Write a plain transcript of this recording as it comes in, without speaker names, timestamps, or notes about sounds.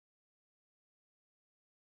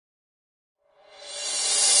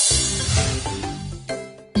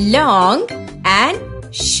long and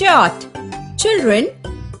short. Children,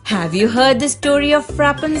 have you heard the story of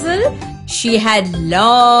Rapunzel? She had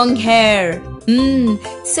long hair.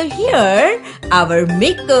 So here our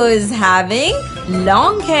Miko is having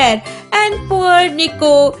long hair, and poor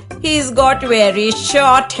Nico, he's got very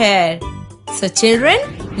short hair. So children,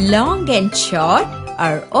 long and short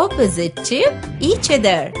are opposite to each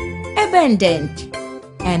other. Abundant.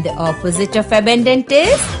 And the opposite of abundant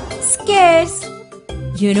is scarce.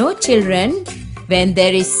 You know children, when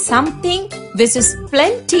there is something which is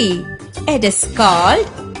plenty, it is called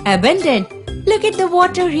abundant. Look at the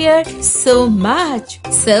water here, so much.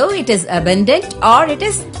 So it is abundant or it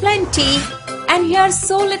is plenty. And here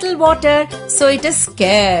so little water, so it is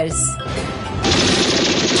scarce.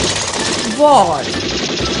 War.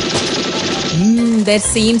 There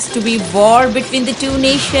seems to be war between the two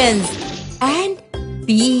nations. And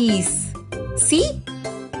peace. See,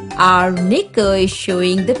 our Nico is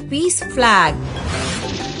showing the peace flag.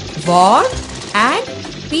 War and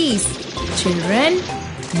peace. Children,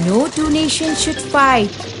 no two nations should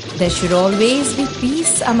fight. There should always be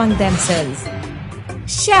peace among themselves.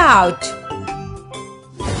 Shout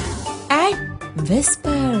and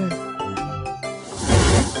whisper.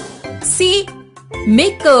 See,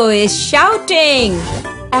 Miko is shouting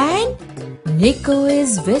and Nico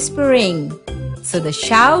is whispering. So the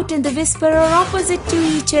shout and the whisper are opposite to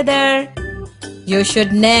each other. You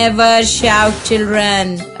should never shout,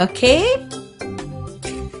 children, okay?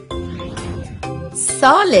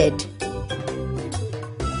 Solid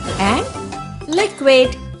and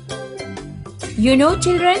liquid. You know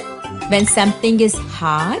children, when something is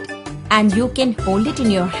hard and you can hold it in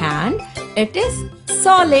your hand, it is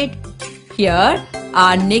solid. Here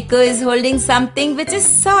our Nico is holding something which is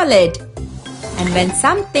solid. And when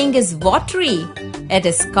something is watery, it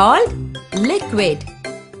is called liquid.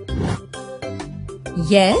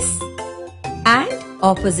 Yes and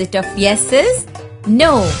opposite of yes is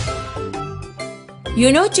no.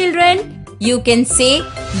 You know children, you can say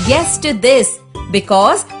yes to this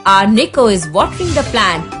because our Nico is watering the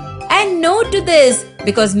plant, and no to this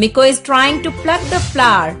because Miko is trying to pluck the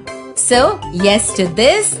flower. So yes to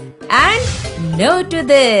this and no to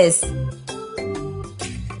this.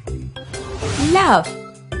 Love.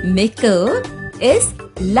 Miko is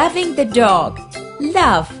loving the dog.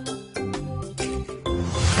 Love.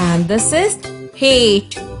 And this is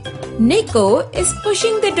hate. Nico is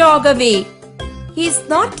pushing the dog away. He's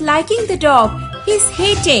not liking the dog. He's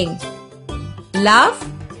hating. Love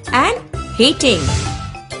and hating.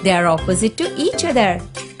 They are opposite to each other.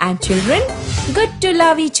 And children, good to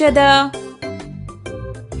love each other.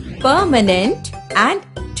 Permanent and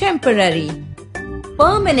temporary.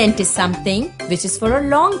 Permanent is something which is for a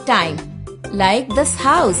long time, like this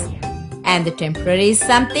house. And the temporary is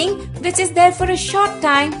something which is there for a short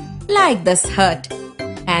time, like this hut.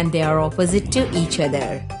 And they are opposite to each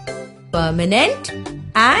other. Permanent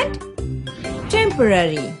and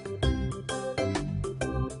temporary.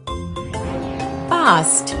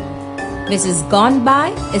 Past, which is gone by,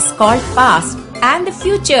 is called past. And the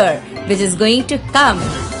future, which is going to come.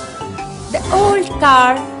 The old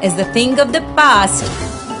car is the thing of the past.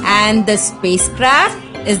 And the spacecraft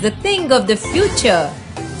is the thing of the future.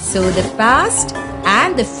 So the past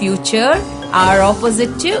and the future are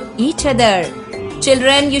opposite to each other.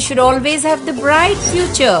 Children, you should always have the bright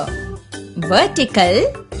future. Vertical,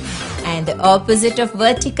 and the opposite of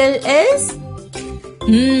vertical is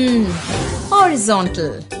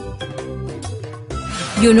horizontal.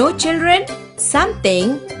 You know children,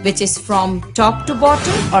 something which is from top to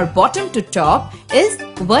bottom or bottom to top is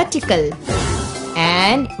vertical,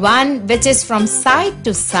 and one which is from side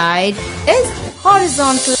to side is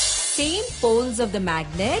horizontal. Same poles of the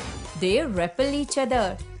magnet, they repel each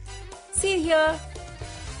other. See here,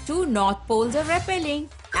 two north poles are repelling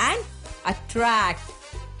and attract.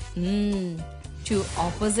 Two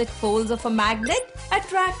opposite poles of a magnet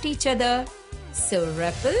attract each other. So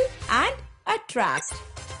repel and attract.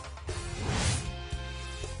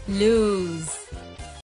 Lose.